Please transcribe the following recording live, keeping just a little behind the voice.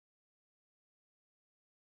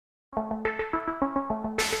Looking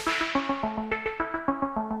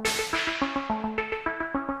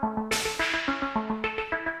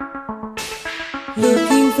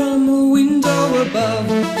from a window above,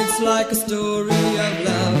 it's like a story of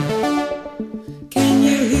love. Can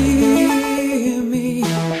you hear me?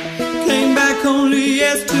 Came back only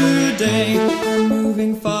yesterday. I'm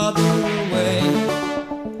moving farther away.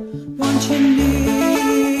 Want you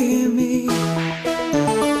near me?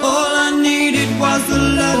 All I needed was the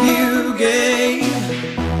love you gave.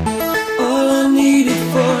 All I needed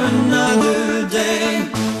for another day.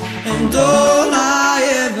 And all I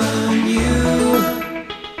ever knew,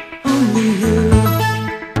 only you.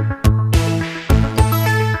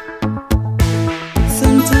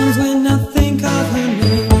 Sometimes when I think of her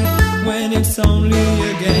name, when it's only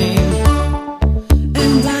a game,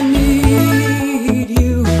 and I need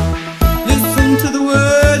you, listen to the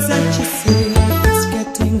words that you say. It's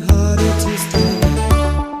getting harder to stay.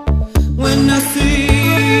 When I see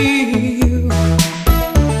you,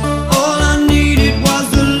 all I needed was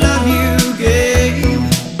the love you gave.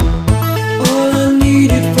 All I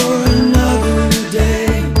needed for another day.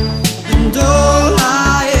 And all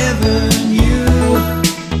I ever knew,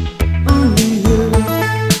 only you.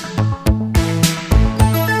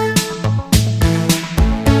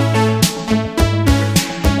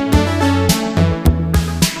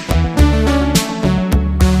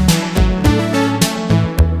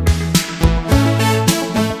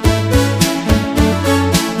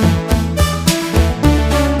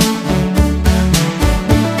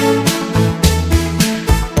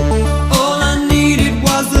 All I needed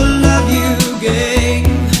was the love you gave.